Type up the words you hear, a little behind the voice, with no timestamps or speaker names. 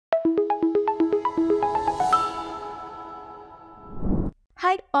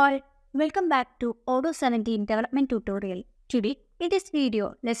Hi all, welcome back to Odoo 17 development tutorial. Today, in this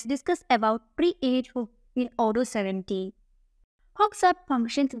video, let's discuss about pre-init hook in Odoo 17. Hooks are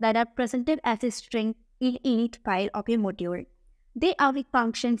functions that are presented as a string in init file of a module. They are the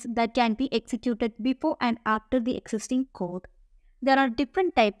functions that can be executed before and after the existing code. There are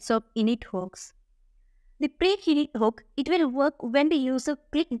different types of init hooks. The pre-init hook, it will work when the user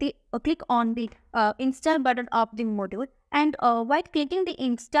click on the install button of the module, and while clicking the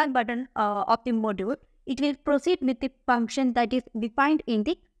install button of the module, it will proceed with the function that is defined in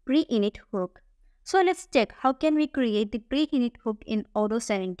the pre-init hook. So let's check how can we create the pre-init hook in Odoo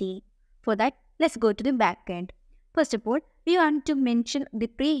 17. For that, let's go to the backend. First of all, we want to mention the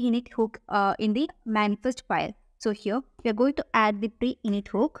pre-init hook in the manifest file. So here, we are going to add the pre-init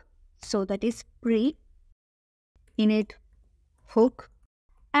hook. So that is pre-init hook,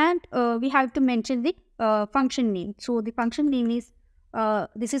 and we have to mention the function name. So the function name is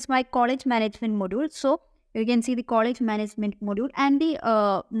this is my college management module. So you can see the college management module, and the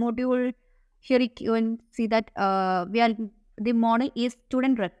module here you can see that the model is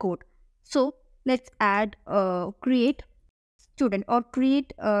student record. So let's add create student or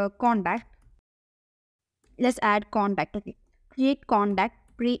create contact. Let's add contact. Okay, create contact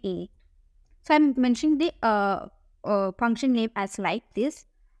pre-init. So I'm mentioning the function name as like this,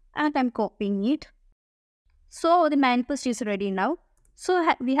 and I'm copying it. So the manifest is ready now. So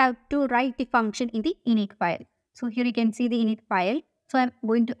we have to write the function in the init file. So here you can see the init file. So I'm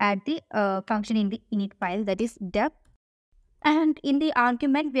going to add the function in the init file, that is def. And in the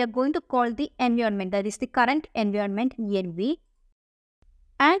argument, we are going to call the environment, that is the current environment env.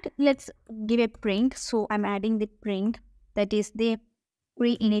 And let's give a print. So I'm adding the print, that is the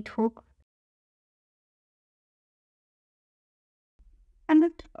pre-init hook.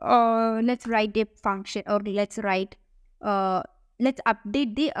 And let's write a function, or let's update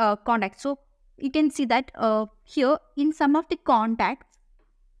the contact. So you can see that here in some of the contacts,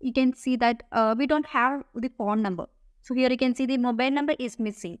 you can see that we don't have the phone number. So here you can see the mobile number is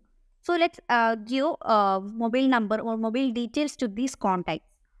missing. So let's give mobile number or mobile details to these contacts.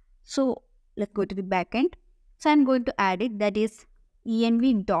 So let's go to the backend. So I'm going to add it, that is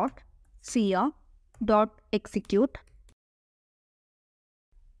env.cr.execute.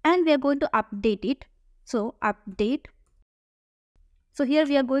 And we are going to update it. So update. So here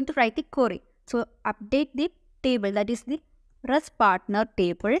we are going to write the query. So update the table, that is the REST partner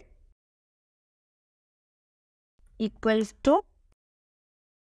table, equals to.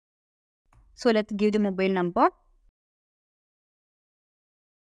 So let's give the mobile number.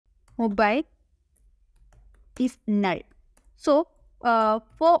 Mobile is null. So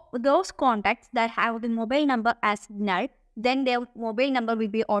for those contacts that have the mobile number as null, then their mobile number will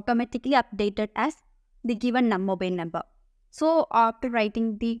be automatically updated as the given mobile number. So after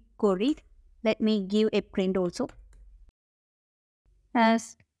writing the query, let me give a print also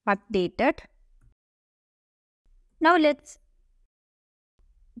as updated. Now let's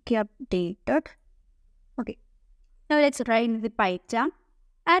updated. Okay. Now let's run the PyCharm.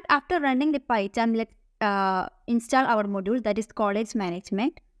 And after running the PyCharm, let's install our module, that is college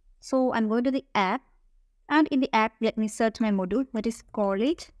management. So I'm going to the app. And in the app, let me search my module, that is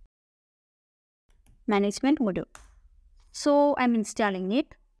college management module. So I'm installing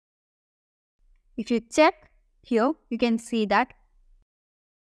it. If you check here, you can see that.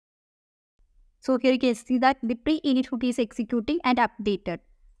 So here you can see that the pre-init hook is executing and updated.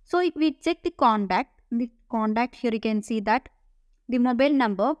 So if we check the contact here you can see that the mobile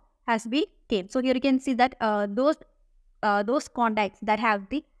number has been came. So here you can see that those contacts that have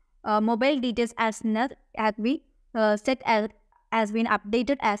the mobile details as null have been set as been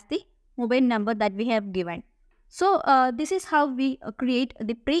updated as the mobile number that we have given. So this is how we create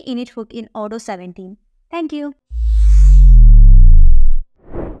the pre-init hook in Odoo 17. Thank you.